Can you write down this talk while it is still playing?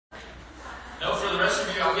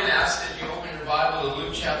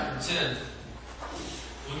10.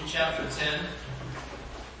 Luke chapter 10.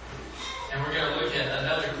 And we're going to look at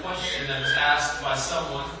another question that was asked by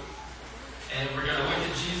someone. And we're going to look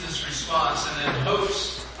at Jesus' response. And then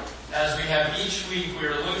hopes, as we have each week,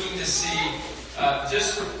 we're looking to see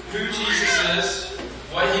just who Jesus is,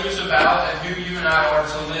 what He was about, and who you and I are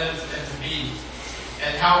to live and to be.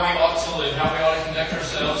 And how we ought to live, how we ought to conduct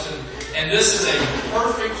ourselves. And this is a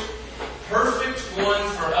perfect one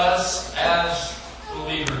for us as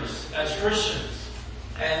believers, as Christians,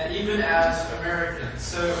 and even as Americans.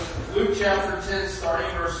 So Luke chapter 10, starting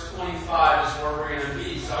verse 25 is where we're going to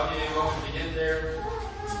be. So I'll give you a moment to get there.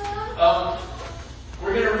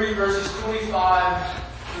 We're going to read verses 25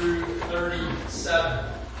 through 37.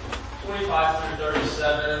 25 through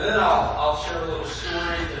 37. And then I'll share a little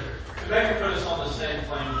story to make it put us on the same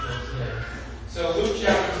plane field today. So Luke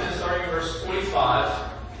chapter 10, starting verse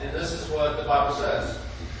 25. And this is what the Bible says.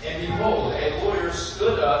 And behold, a lawyer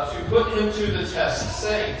stood up to put him to the test,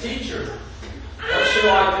 saying, Teacher, what shall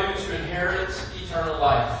I do to inherit eternal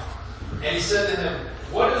life? And he said to him,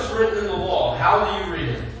 What is written in the law? How do you read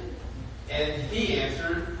it? And he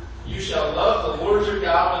answered, You shall love the Lord your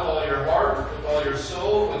God with all your heart, with all your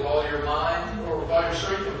soul, with all your mind, or with all your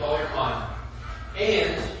strength, with all your mind,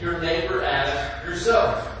 and your neighbor as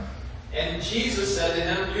yourself. And Jesus said to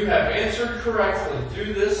him, You have answered correctly.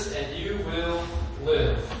 Do this and you will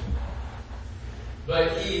live.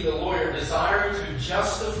 But he, the lawyer, desiring to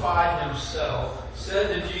justify himself,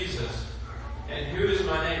 said to Jesus, And who is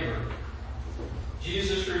my neighbor?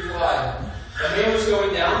 Jesus replied, A man was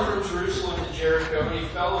going down from Jerusalem to Jericho, and he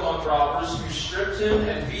fell among robbers who stripped him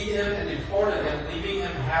and beat him and deported him, leaving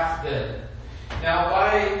him half dead. Now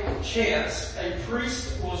by chance, a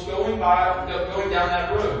priest was going down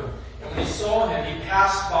that road. And when he saw him, he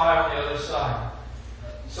passed by on the other side.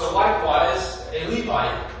 So likewise, a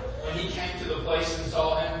Levite, when he came to the place and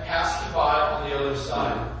saw him, passed by on the other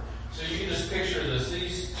side. So you can just picture this.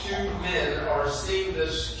 These two men are seeing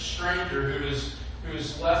this stranger who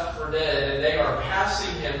is left for dead, and they are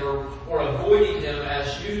passing him or avoiding him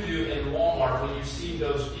as you do in Walmart when you see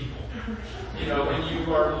those people. You know, when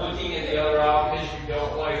you are looking at the other aisle because you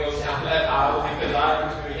don't want to go down that aisle, because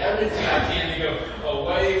I'm doing everything I can to go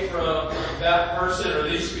away from that person or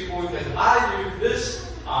these people, because I do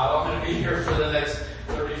this aisle. I'm going to be here for the next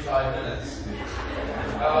 35 minutes.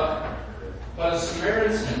 But a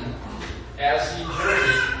Samaritan, as he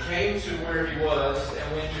journeyed, came to where he was,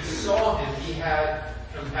 and when he saw him, he had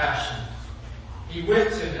compassion. He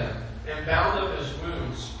went to him and bound up his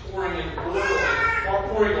wounds, pouring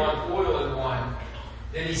on oil and wine.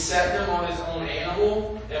 Then he set him on his own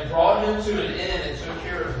animal and brought him to an inn and took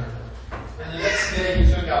care of him. And the next day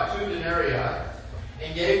he took out 2 denarii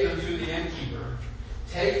and gave them to the innkeeper.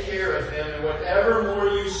 Take care of him, and whatever more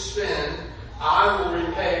you spend, I will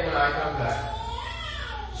repay when I come back.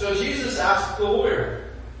 So Jesus asked the lawyer,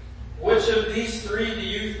 Which of these 3 do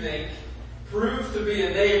you think proved to be a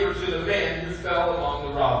neighbor to the man who fell among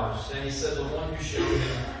the robbers? And he said, The one who showed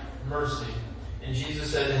him mercy. And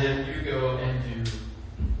Jesus said to him, You go and do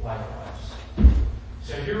likewise.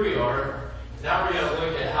 So here we are. Now we're going to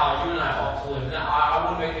look at how you and I ought to live. Now I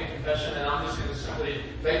want to make a confession, and I'm just going to simply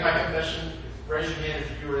make my confession. Raise your hand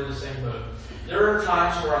if you were in the same boat. There are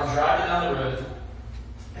times where I'm driving down the road,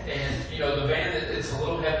 and the van, it's a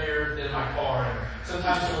little heavier than my car. And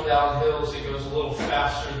sometimes going down hills, it goes a little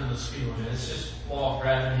faster than the speed limit. It's just law of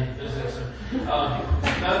gravity and physics.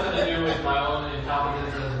 Nothing to do with my own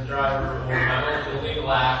incompetence as a driver or my own illegal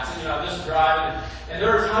acts. I'm just driving. And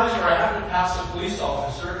there are times where I happen to pass a police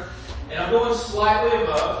officer, and I'm going slightly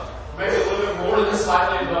above, or maybe a little bit more than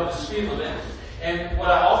slightly above the speed limit. And what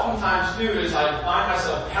I oftentimes do is I find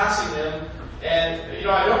myself passing them, and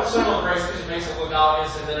I don't slam on the brakes because it makes it look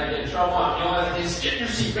obvious, and then I get in trouble. Just get in your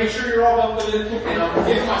seat, make sure you're all buckled in, and I'm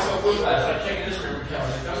giving myself whiplash. I'm checking this rear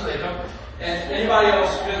camera. And anybody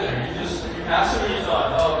else been there? You pass them and you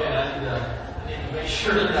thought, oh man, I need to make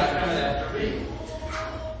sure they're not coming after me.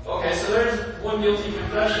 Okay, so there's one guilty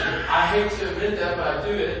confession. I hate to admit that, but I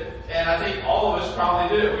do it, and I think all of us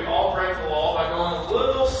probably do it. We all break the law by going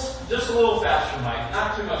just a little faster, Mike.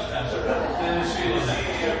 Not too much faster than the speed limit.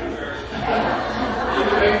 You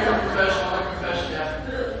can make your confession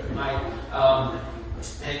after Mike.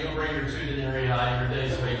 And you'll bring your 2 denarii and your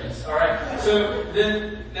day's wages. Alright? So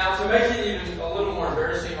then, now to make it even a little more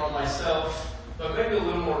embarrassing on myself, but maybe a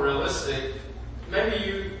little more realistic, maybe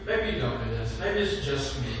you don't do this. Maybe it's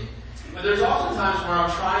just me. But there's often times where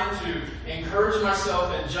I'm trying to encourage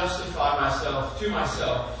myself and justify myself to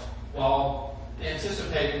myself while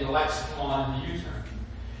anticipating the lights to come on in the U-turn.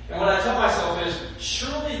 And what I tell myself is,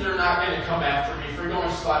 surely they're not going to come after me for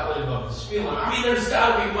going slightly above the speed limit. I mean, there's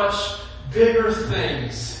got to be much bigger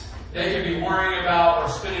things they could be worrying about or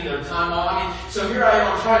spending their time on. I mean, so here I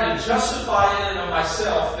am trying to justify in and of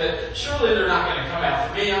myself that surely they're not going to come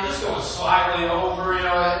after me. I'm just going slightly over,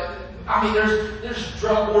 I mean, there's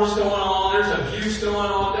drug wars going on, there's abuse going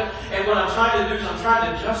on, and what I'm trying to do is I'm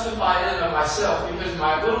trying to justify in and of myself because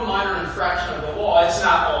my little minor infraction of the law, it's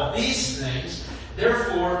not all these things.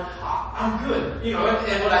 Therefore, I'm good.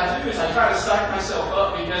 And what I do is I try to psych myself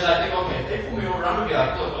up because I think, okay, if they pull me over, I'm going to be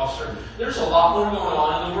like, look, officer, there's a lot more going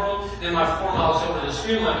on in the world than my 4 miles over the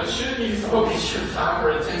speed limit. Shouldn't you focus your time or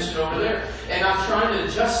attention over there? And I'm trying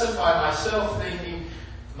to justify myself thinking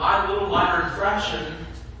my little minor infraction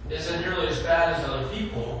isn't nearly as bad as other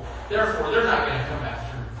people. Therefore, they're not going to come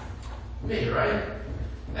after me, right?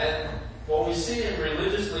 And what we see in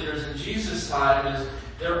religious leaders in Jesus' time is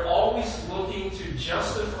they're always looking to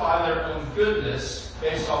justify their own goodness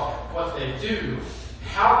based off what they do,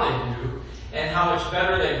 how they do, and how much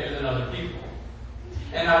better they do than other people.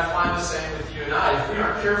 And I find the same with you and I. If we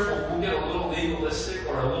aren't careful, we'll get a little legalistic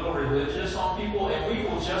or a little religious on people, and we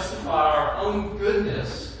will justify our own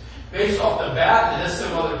goodness based off the badness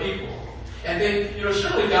of other people. And then,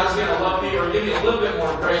 surely God's going to love me or give me a little bit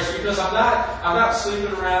more grace because I'm not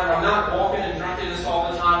sleeping around or I'm not walking in drunkenness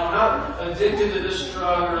all the time. I'm not addicted to this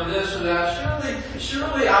drug or this or that.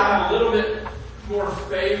 Surely I have a little bit more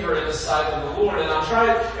favor in the sight of the Lord. And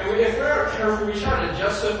if we're careful, we try to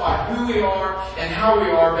justify who we are and how we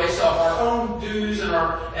are based off our own do's and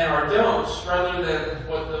our don'ts rather than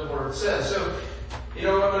what the Word says. So,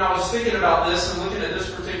 when I was thinking about this and looking at this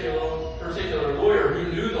particular lawyer, he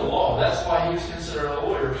knew the law. That's why he was considered a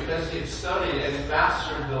lawyer, because he had studied and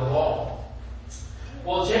mastered the law.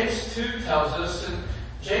 Well, James 2 tells us, and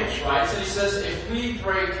James writes, and he says, if we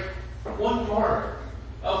break one part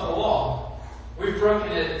of the law, we've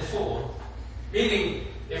broken it in full. Meaning,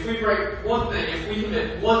 if we break one thing, if we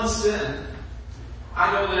commit one sin,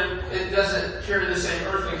 I know that it doesn't carry the same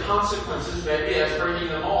earthly consequences maybe as breaking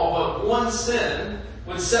them all, but one sin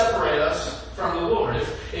would separate us from the Lord.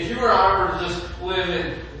 If you or I were to just live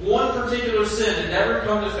in one particular sin and never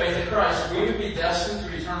come to faith in Christ, we would be destined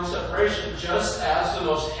to eternal separation just as the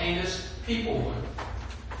most heinous people would.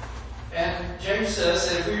 And James says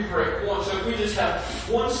that if we break one, so if we just have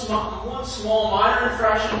one small minor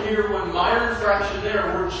infraction here, one minor infraction there,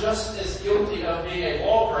 we're just as guilty of being a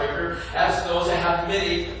lawbreaker as those that have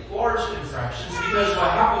many large infractions. Because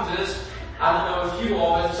what happens is, I don't know if you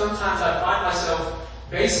all, but sometimes I find myself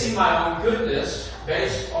basing my own goodness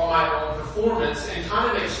based on my own performance and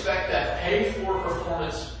kind of expect that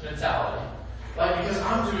pay-for-performance mentality. Like, because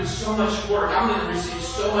I'm doing so much work, I'm going to receive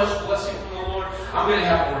so much blessing from the Lord, I'm going to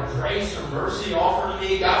have more grace or mercy offered to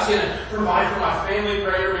me, God's going to provide for my family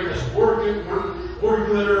greater because we're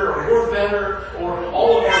gooder, or we're better, or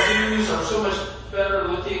all of our dues are so much better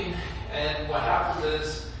looking. And what happens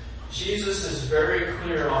is, Jesus is very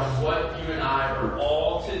clear on what you and I are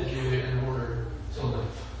all to do in order to live.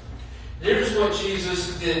 Here's what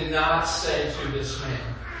Jesus did not say to this man.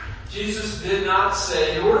 Jesus did not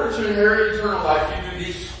say, in order to inherit eternal life, you do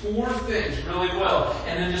these 4 things really well,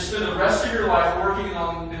 and then just spend the rest of your life working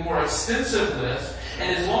on the more extensive list,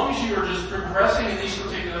 and as long as you are just progressing in these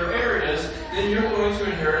particular areas, then you're going to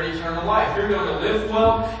inherit eternal life. You're going to live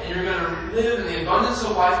well, and you're going to live in the abundance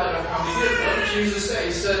of life that I've come to give. What did Jesus say?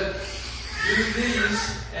 He said, do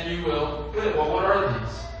these, and you will live. Well, what are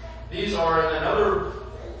these? These are in another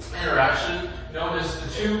interaction known as the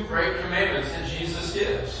 2 great commandments that Jesus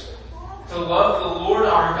gives. To love the Lord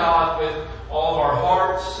our God with all of our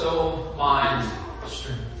heart, soul, mind,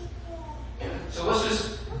 strength. So let's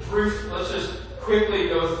just quickly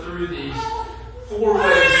go through these 4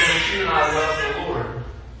 ways in which you and I love the Lord.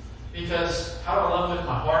 Because how do I love with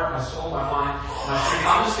my heart, my soul, my mind, my strength?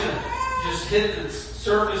 I'm just going to hit the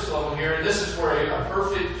surface level here, and this is where a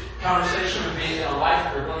perfect conversation would be in a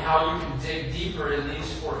life group on how you can dig deeper in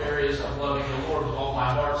these 4 areas of loving the Lord with all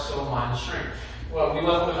my heart, soul, mind, and strength. Well, we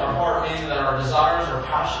love with our heart, meaning that our desires, our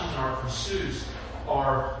passions, and our pursuits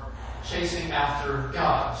are chasing after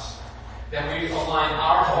God's. That we align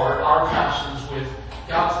our heart, our passions with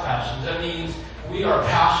God's passions. That means we are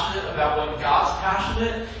passionate about what God's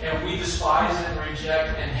passionate, and we despise and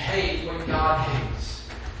reject and hate what God hates.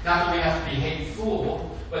 Not that we have to be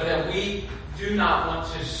hateful, but that we do not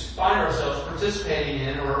want to find ourselves participating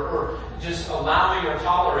in or just allowing or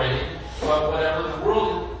tolerating whatever the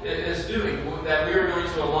world is doing. That we are going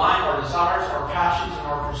to align our desires, our passions, and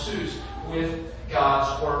our pursuits with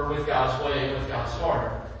God's word, with God's way, and with God's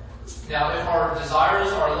heart. Now, if our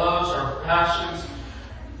desires, our loves, our passions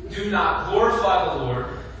do not glorify the Lord,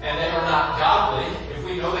 and they are not godly, if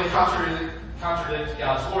we know they contradict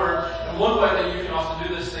God's word, and one way that you can also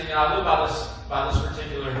do this thing, and I live by this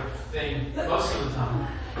particular thing most of the time,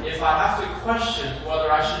 if I have to question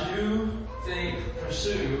whether I should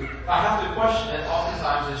pursue, if I have to question it,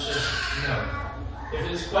 oftentimes it's just no. If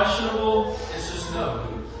it's questionable, it's just no.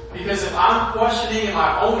 Because if I'm questioning in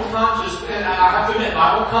my own conscience, and I have to admit,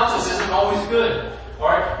 my own conscience isn't always good.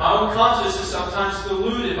 Alright? My own conscience is sometimes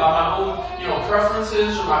deluded by my own,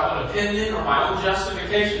 preferences or my own opinion or my own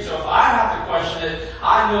justification. So if I have to question it,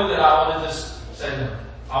 I know that I ought to just say no.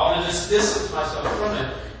 I ought to just distance myself from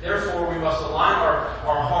it. Therefore, we must align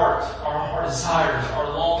our heart, our desires, our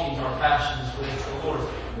longings, our passions with the Lord.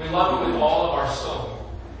 We love Him with all of our soul.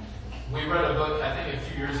 We read a book, I think a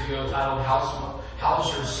few years ago, titled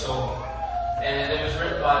How's Your Soul? And it was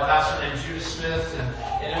written by a pastor named Judah Smith,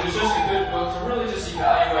 and it was just a good book to really just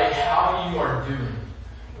evaluate how you are doing.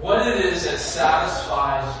 What it is that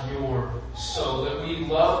satisfies your soul. That we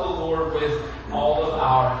love the Lord with all of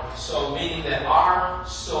our soul, meaning that our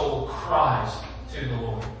soul cries to the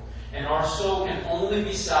Lord. And our soul can only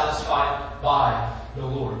be satisfied by the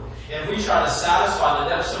Lord. And if we try to satisfy the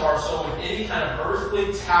depths of our soul with any kind of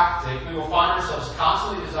earthly tactic, we will find ourselves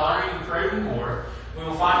constantly desiring and craving more. We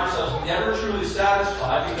will find ourselves never truly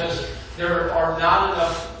satisfied because there are not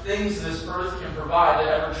enough things this earth can provide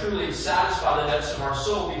that ever truly satisfy the depths of our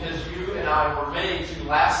soul, because you and I were made to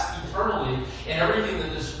last eternally, and everything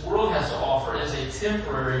that this world has to offer is a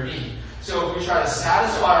temporary need. So if we try to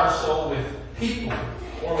satisfy our soul with people,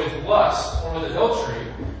 or with lust, or with adultery,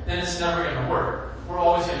 then it's never going to work. We're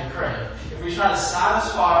always going to crave. If we try to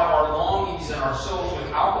satisfy our longings and our souls with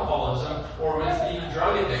alcoholism or with even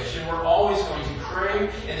drug addiction, we're always going to crave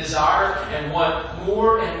and desire and want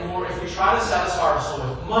more and more. If we try to satisfy our soul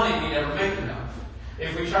with money, we never make enough.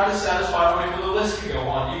 If we try to satisfy, maybe the list could go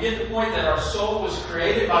on. You get the point that our soul was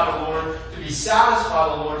created by the Lord to be satisfied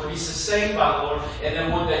by the Lord, to be sustained by the Lord, and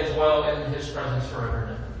then one day dwell in His presence forever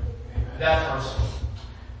and ever. That's our soul.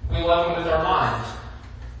 We love Him with our mind.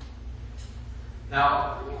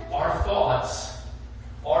 Now, our thoughts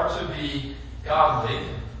are to be godly,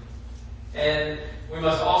 and we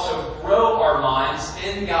must also grow our minds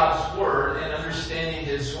in God's Word and understanding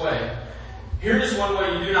His way. Here's one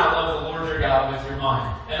way you do not love the Lord your God with your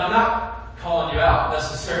mind. And I'm not calling you out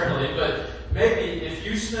necessarily, but maybe if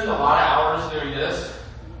you spend a lot of hours doing this,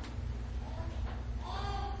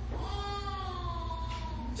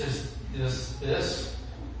 just this,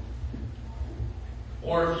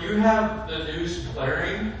 or if you have the news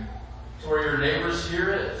blaring to where your neighbors hear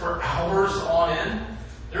it for hours on end,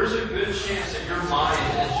 there's a good chance that your mind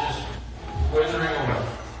is just withering away.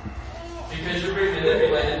 Because you're being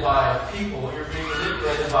manipulated by people, you're being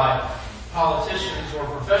manipulated by politicians or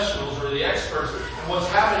professionals or the experts, and what's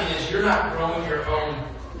happening is you're not growing your own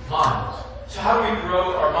mind. So how do we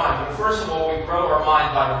grow our mind? Well, first of all, we grow our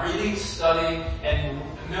mind by reading, studying, and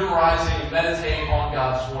memorizing and meditating on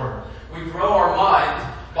God's Word. We grow our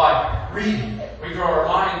mind by reading. We grow our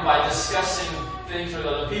mind by discussing things with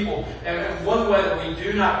other people. And one way that we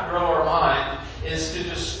do not grow our mind is to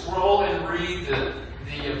just scroll and read the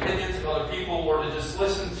opinions of other people, or to just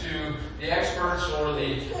listen to the experts or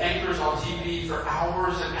the anchors on TV for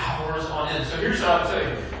hours and hours on end. So here's what I'll tell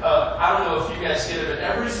you. I don't know if you guys get it, but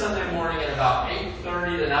every Sunday morning at about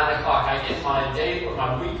 8:30 to 9 o'clock, I get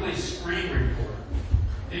my weekly screen report.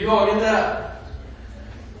 Do you all get that?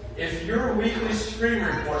 If your weekly screen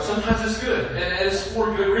report, sometimes it's good, and it's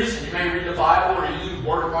for good reason. You may read the Bible or you do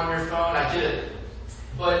work on your phone, I get it.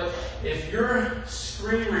 But if your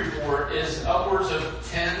screen report is upwards of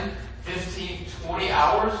 10, 15, 20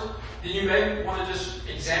 hours, then you may want to just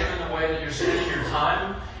examine the way that you're spending your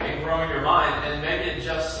time and growing your mind and maybe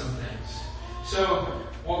adjust some things. So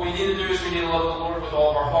what we need to do is we need to love the Lord with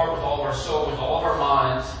all of our heart, with all of our soul, with all of our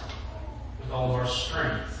minds, with all of our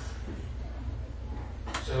strength.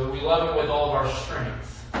 So we love Him with all of our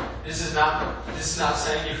strength. This is not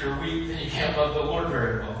saying if you're weak then you can't love the Lord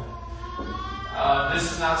very well.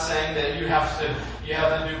 This is not saying that you have to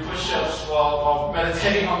do push-ups while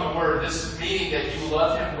meditating on the Word. This is meaning that you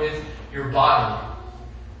love Him with your body.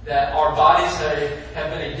 That our bodies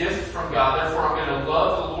have been a gift from God. Therefore, I'm going to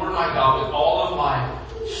love the Lord my God with all of my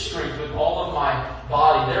strength, with all of my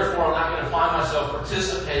body. Therefore, I'm not going to find myself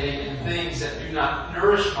participating in things that do not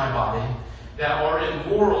nourish my body, that are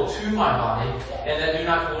immoral to my body, and that do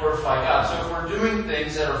not glorify God. So if we're doing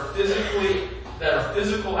things that are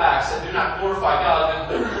physical acts that do not glorify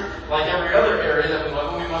God, then like every other area that we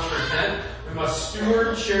love, we must repent. We must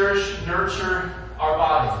steward, cherish, nurture our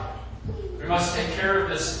body. We must take care of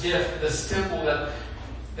this gift, this temple that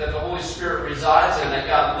that the Holy Spirit resides in, that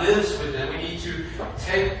God lives within. We need to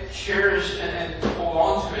cherish, and hold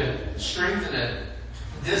on to it, strengthen it,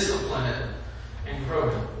 discipline it, and grow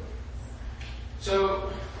it.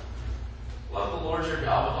 So, love the Lord your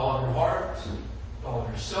God with all of your heart, with all of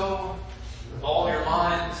your soul, with all of your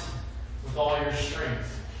mind, with all your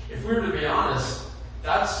strength. If we were to be honest,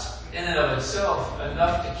 that's in and of itself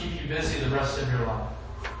enough to keep you busy the rest of your life.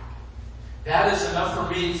 That is enough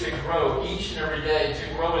for me to grow each and every day,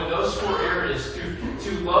 to grow in those 4 areas,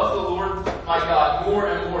 to love the Lord my God more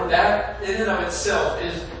and more. That in and of itself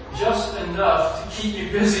is just enough to keep me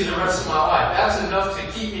busy the rest of my life. That's enough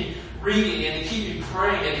to keep me reading and to keep me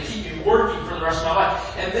praying and to keep me working for the rest of my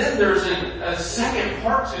life. And then there's a second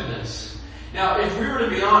part to this. Now, if we were to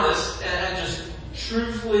be honest and just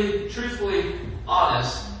truthfully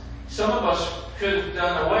honest, some of us could have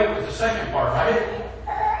done away with the second part, right?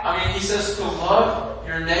 I mean, he says to love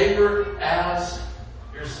your neighbor as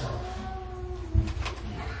yourself.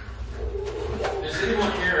 Does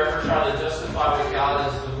anyone here ever try to justify what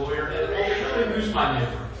God as the lawyer did? Well, who's my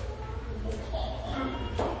neighbor?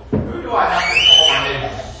 Who do I have to call my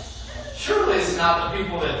neighbor? Surely it's not the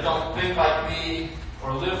people that don't think like me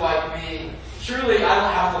or live like me. Surely I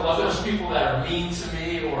don't have to love those people that are mean to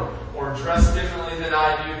me or dress differently than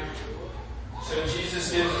I do. So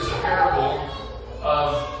Jesus gives us a parable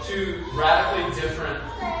of 2 radically different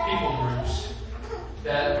people groups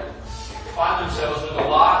that find themselves with a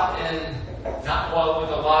lot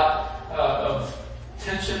of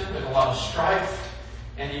tension, with a lot of strife.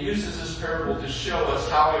 And he uses this parable to show us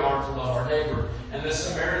how we are to love our neighbor. And the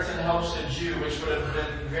Samaritan helps a Jew, which would have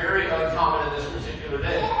been very uncommon in this particular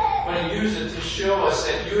day. But he used it to show us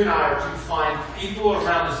that you and I are to find people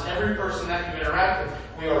around us, every person that you interact with,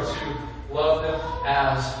 we are to love them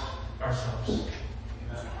as ourselves.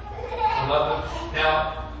 To love them.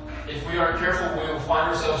 Now, if we aren't careful, we will find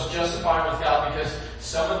ourselves justifying with God, because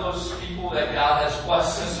some of those people that God has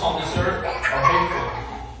blessed us on this earth are hateful.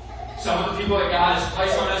 Some of the people that God has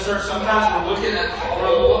placed on this earth, sometimes we're looking at,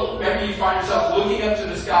 or maybe you find yourself looking up to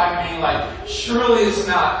the sky and being like, surely it's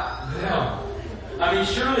not them. I mean,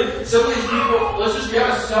 surely some of these people, let's just be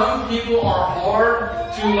honest, some people are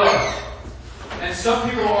hard to love. And some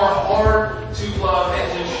people are hard to love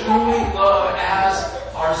and to truly love as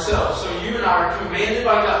ourselves. So you and I are commanded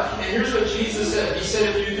by God. And here's what Jesus said. He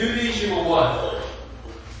said, if you do these, you will what?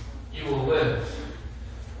 You will live.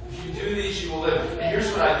 If you do these, you will live. And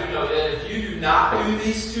here's what I do know, that if you do not do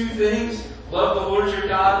these 2 things, love the Lord your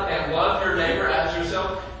God and love your neighbor as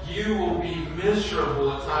yourself, you will be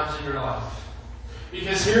miserable at times in your life.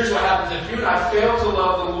 Because here's what happens. If you and I fail to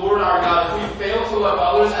love the Lord our God, if we fail to love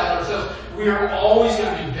others as ourselves, we are always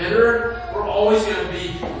going to be bitter. We're always going to be,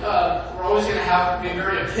 be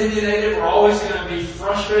very opinionated. We're always going to be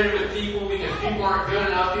frustrated with people because people aren't good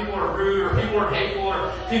enough, people are rude, or people are hateful,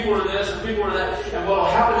 or people are this, or people are that. And what will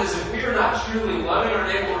happen is if we are not truly loving our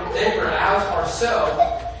neighbor as ourselves,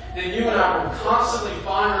 then you and I will constantly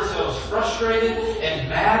find ourselves frustrated and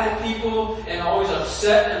mad at people and always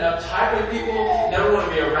upset and uptight with people, never want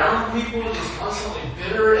to be around people, just constantly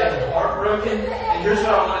bitter and heartbroken. And here's what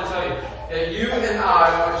I want to tell you, that you and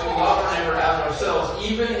I are to love our neighbor as ourselves,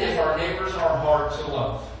 even if our neighbors are hard to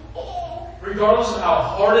love. Regardless of how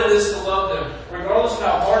hard it is to love them, regardless of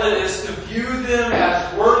how hard it is to view them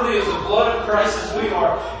as worthy of the blood of Christ as we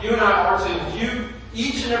are, you and I are to view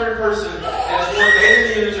each and every person as one made in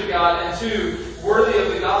the image of God, and 2, worthy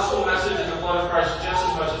of the gospel message and the blood of Christ just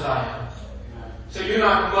as much as I am. So you and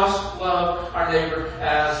I must love our neighbor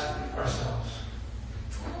as ourselves.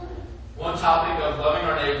 One topic of loving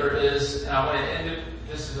our neighbor is, and I want to end it,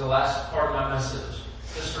 this is the last part of my message,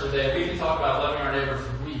 just for today. We can talk about loving our neighbor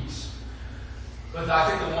for weeks. But I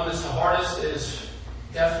think the one that's the hardest is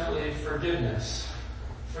definitely forgiveness.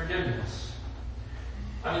 Forgiveness.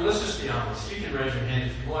 I mean, let's just be honest. You can raise your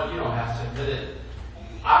hand if you want. You don't have to admit it.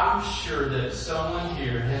 I'm sure that someone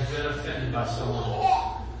here has been offended by someone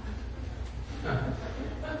else.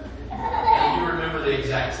 And you remember the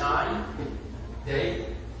exact time, date,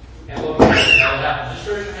 and location that it happened. Just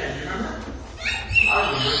raise your hand. You remember? I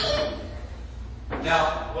remember. Now,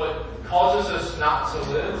 what causes us not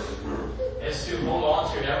to live is to hold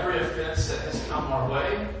on to every offense that has come our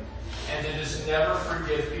way and to just never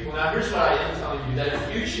forgive people. Now, here's what I am telling you, that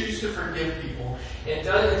if you choose to forgive people, it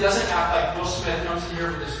doesn't act like Will Smith comes in here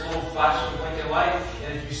with this little flashing blinking light,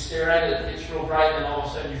 and if you stare at it, it gets real bright, and all of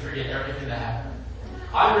a sudden you forget everything that happened.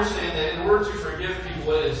 I understand that in order to forgive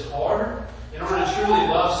people, it is hard. In order to truly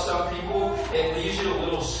love some people, it leaves you a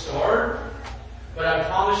little scarred. But I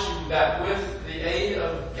promise you that with the aid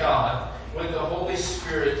of God, with the Holy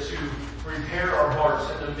Spirit to repair our hearts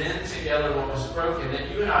and to mend together what was broken,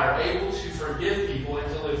 that you and I are able to forgive people and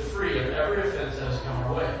to live free of every offense that has come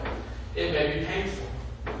our way. It may be painful,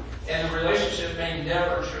 and the relationship may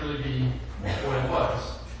never truly be what it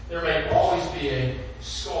was. There may always be a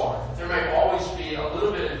scar. There may always be a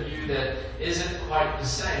little bit of you that isn't quite the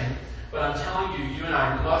same. But I'm telling you, you and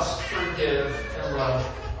I must forgive and love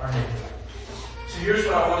our neighbor. So here's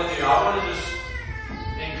what I want to do. I want to just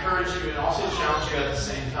encourage you and also challenge you at the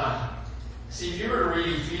same time. See, if you were to read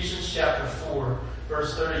Ephesians chapter 4,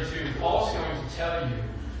 verse 32, Paul's going to tell you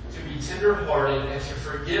to be tenderhearted and to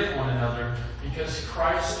forgive one another because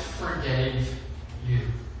Christ forgave you.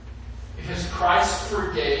 Because Christ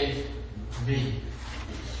forgave me.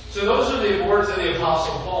 So those are the words of the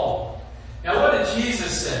Apostle Paul. Now what did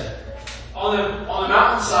Jesus say? On the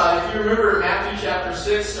mountainside, if you remember in Matthew chapter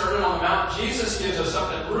 6, Sermon on the Mount, Jesus gives us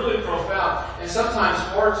something really profound and sometimes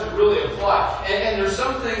hard to really apply. And there's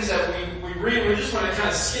some things that we read, we just want to kind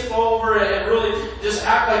of skip over it and really just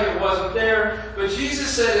act like it wasn't there. But Jesus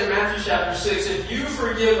said in Matthew chapter 6, if you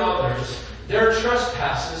forgive others their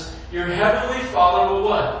trespasses, your heavenly Father will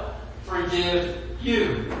what? Forgive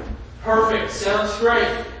you. Perfect. Sounds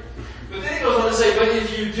great. But then he goes on to say, but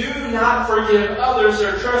if you do not forgive others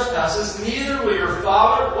their trespasses, neither will your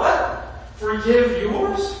Father, what? Forgive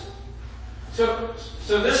yours? So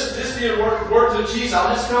this is the words of Jesus.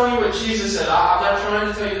 I'm just telling you what Jesus said. I'm not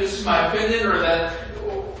trying to tell you this is my opinion or that,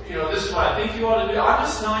 this is what I think you ought to do. I'm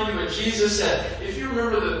just telling you what Jesus said. If you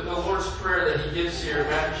remember the Lord's Prayer that He gives here in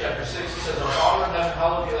Matthew chapter 6, He says, Our Father in heaven,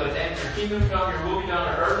 hallowed be thy name. Your kingdom come, your will be done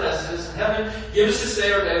on earth as it is in heaven. Give us this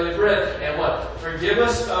day our daily bread. And what? Forgive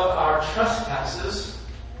us of our trespasses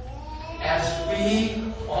as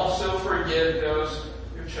we also forgive those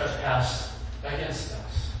who trespass against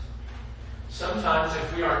us. Sometimes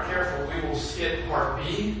if we aren't careful, we will skip part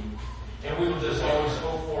B and we will just always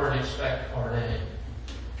hope for and expect part A.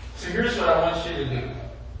 So here's what I want you to do.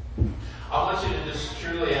 I want you to just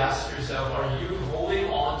truly ask yourself, are you holding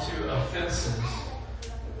on to offenses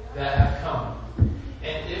that have come?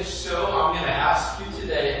 And if so, I'm going to ask you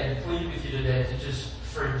today and plead with you today to just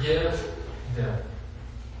forgive them.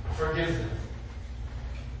 Forgive them.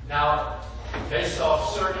 Now, based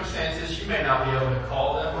off circumstances, you may not be able to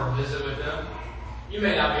call them or visit with them. You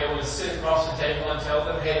may not be able to sit across the table and tell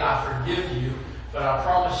them, hey, I forgive you. But I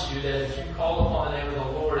promise you that if you call upon the name of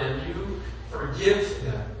the Lord and you forgive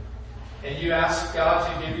them, and you ask God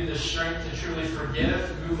to give you the strength to truly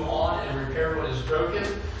forgive, move on, and repair what is broken,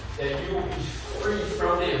 that you will be free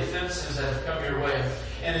from the offenses that have come your way.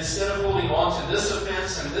 And instead of holding on to this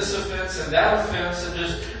offense and that offense and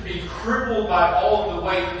just be crippled by all of the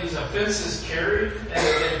weight that these offenses carry and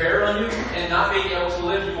that they bear on you and not being able to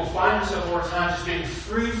live, you will find yourself more times just being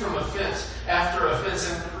free from offense after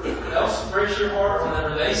offense. And what else breaks your heart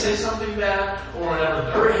whenever they say something bad or whenever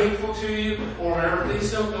they're hateful to you or whenever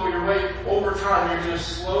things don't go your way, over time you're going to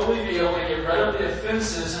slowly be able to get rid of the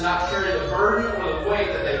offenses and not carry the burden or the weight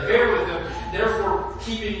that they bear with them, therefore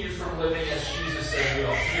keeping you from living as Jesus said you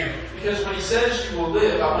ought to do. Because when He says you will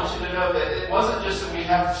live, I want you to know that it wasn't just that we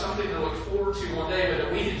have something to look forward to one day, but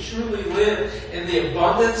that we can truly live in the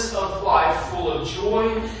abundance of life full of joy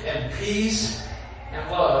and peace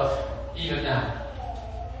and love even now.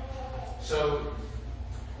 So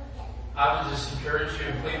I would just encourage you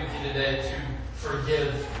and plead with you today to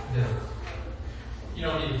forgive them. You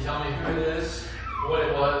don't need to tell me who it is, what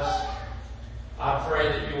it was. I pray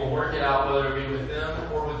that you will work it out, whether it be with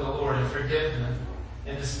them or with the Lord, and forgive them.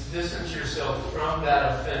 And just distance yourself from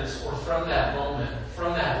that offense or from that moment,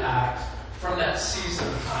 from that act, from that season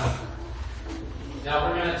of time. Now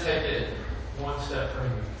we're going to take it one step further.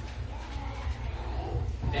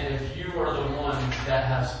 And if you are the one that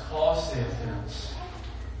has caused the offense,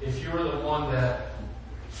 if you are the one that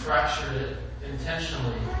fractured it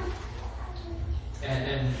intentionally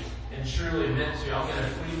and truly meant to, I'm going to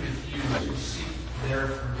plead with you to seek their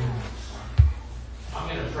forgiveness. I'm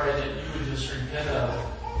going to pray that you would just repent of,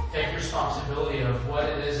 take responsibility of what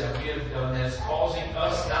it is that we have done that's causing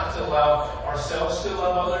us not to allow ourselves to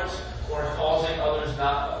love others or causing them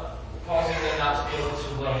not to be able to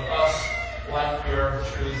love us like we are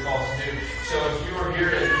truly called to do. So if you are here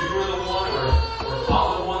and you are the one or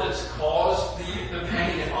I'm the one that's caused the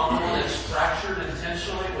pain, if I'm the one that's fractured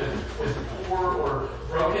intentionally with poor or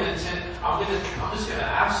broken intent, I'm just going to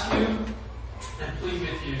ask you and plead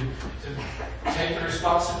with you to take the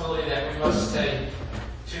responsibility that we must take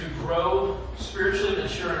to grow spiritually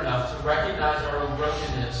mature enough to recognize our own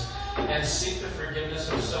brokenness and seek the forgiveness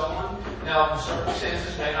of someone. Now,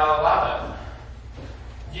 circumstances may not allow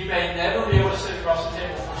it. You may never be able to sit across the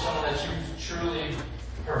table from someone that you've truly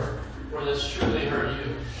hurt or that's truly hurt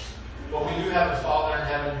you. But we do have a Father in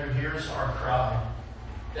heaven who hears our cry,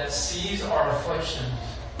 that sees our afflictions,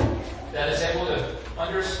 that is able to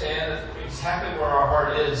understand exactly where our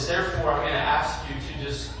heart is. Therefore, I'm going to ask you to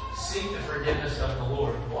just seek the forgiveness of the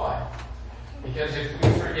Lord. Why? Because if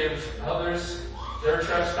we forgive others their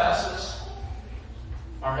trespasses,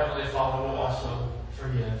 our Heavenly Father will also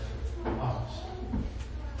forgive us.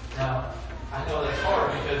 Now, I know that's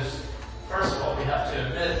hard because, first of all, we have to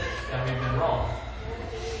admit that we've been wrong.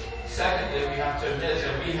 Secondly, we have to admit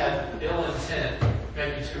that we had ill intent,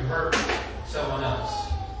 maybe to hurt someone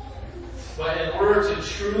else. But in order to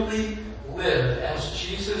truly live as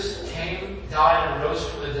Jesus came, died, and rose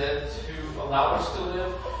from the dead to allow us to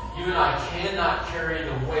live, you and I cannot carry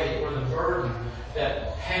the weight or the burden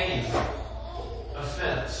that pain,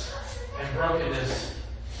 offense, and brokenness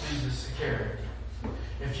leads us to carry.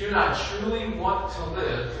 If you and I truly want to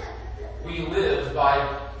live, we live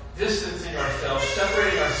by distancing ourselves,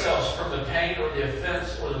 separating ourselves from the pain or the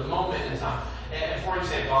offense or the moment in time. And for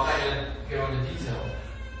example, I'm not going to go into detail.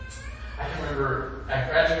 I can remember I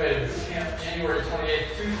graduated boot camp January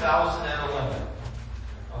 28th, 2011.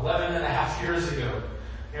 11 and a half years ago.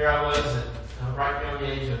 Here I was at the right young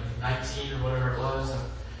age of 19 or whatever it was.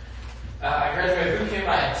 I graduated boot camp.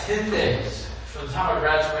 I had 10 days from the time I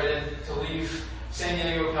graduated to leave San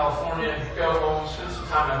Diego, California, go home, spend some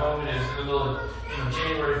time at home, and it was in the middle of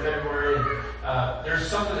January, February. There's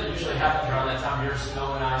something that usually happens around that time of year,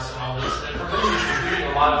 snow and ice and all this. And for me, I'm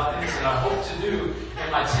doing a lot of things that I hope to do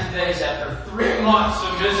in my 10 days after 3 months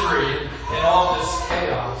of misery and all this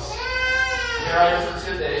chaos. Here I am for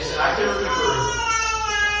 10 days, and I can remember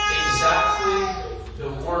exactly the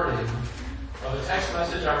wording of a text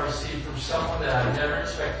message I received from someone that I never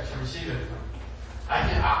expected to receive it from.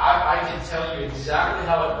 I can tell you exactly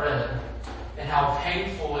how it read and how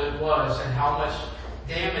painful it was and how much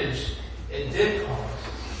damage it did cause.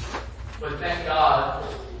 But thank God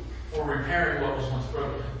for repairing what was once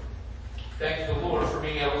broken. Thank the Lord for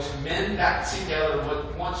being able to mend back together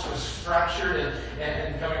what once was fractured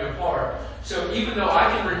and coming apart. So even though I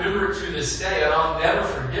can remember it to this day and I'll never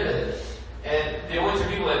forget it, and the only two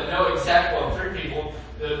people that know exactly, well, 3 people,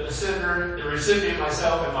 the sender, the recipient,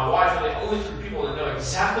 myself, and my wife are the only 3 people that know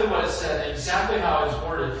exactly what it said, exactly how it was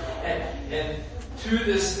worded. And to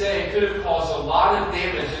this day, it could have caused a lot of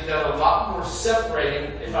damage and done a lot more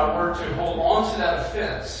separating if I were to hold on to that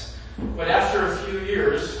offense. But after a few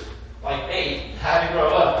years, like 8, I had to grow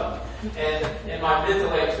up. And in my mid to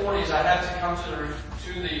late 20s, I had to come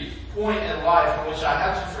to the point in life in which I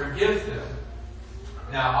had to forgive them.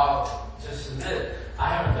 Now, I'll just admit, I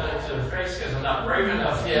haven't done it to their face because I'm not brave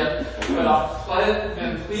enough yet, but I've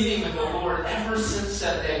been pleading with the Lord ever since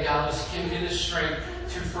that day. God, just give me the strength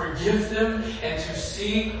to forgive them and to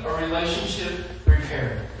see a relationship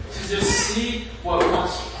repaired. To just see what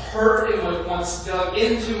once hurt and what once dug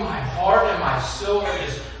into my heart and my soul and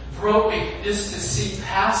just broke me, just to see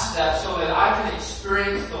past that so that I can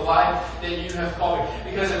experience the life that you have called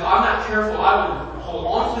me. Because if I'm not careful, I would hold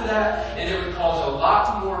on to that and it would cause a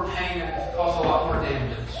lot more pain and cause a lot more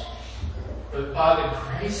damage. But by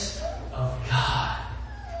the grace of God,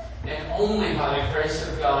 and only by the grace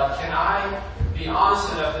of God, can I be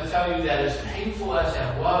honest enough to tell you that as painful as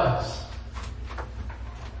that was,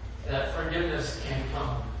 that forgiveness can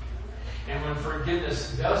come. And when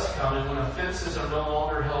forgiveness does come, and when offenses are no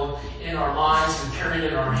longer held in our minds and carried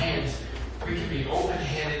in our hands, we can be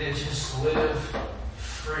open-handed and just live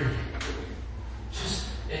free. Just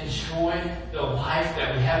enjoy the life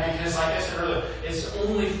that we have, because like I said earlier, it's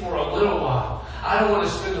only for a little while. I don't want to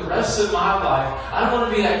spend the rest of my life, I don't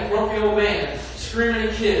want to be that grumpy old man screaming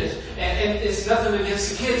at kids. And it's nothing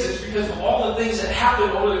against the kids, it's because of all the things that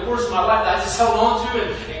happened over the course of my life that I just held on to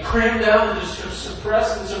and crammed down and just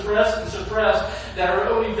suppressed that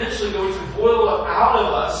are eventually going to boil up out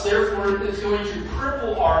of us. Therefore, it's going to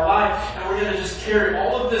cripple our life, and we're going to just carry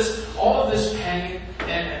all of this pain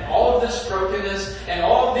and all of this brokenness and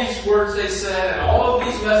all of these words they said and all of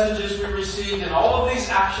these messages we received and all of these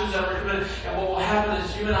actions that were committed. And what will happen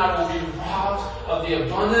is you and I will be robbed of the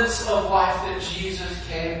abundance of life that Jesus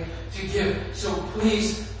came to give. So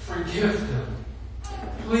please forgive them.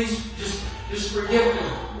 Please just forgive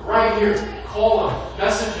them right here. Call them,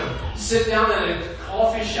 message them, sit down at a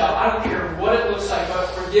coffee shop. I don't care what it looks like, but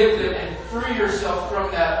forgive them and free yourself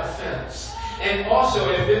from that offense. And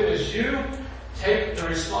also, if it was you, take the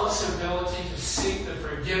responsibility to seek the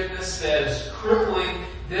forgiveness that is crippling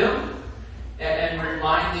them and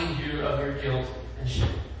reminding you of your guilt and shame.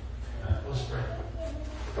 Let's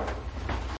pray.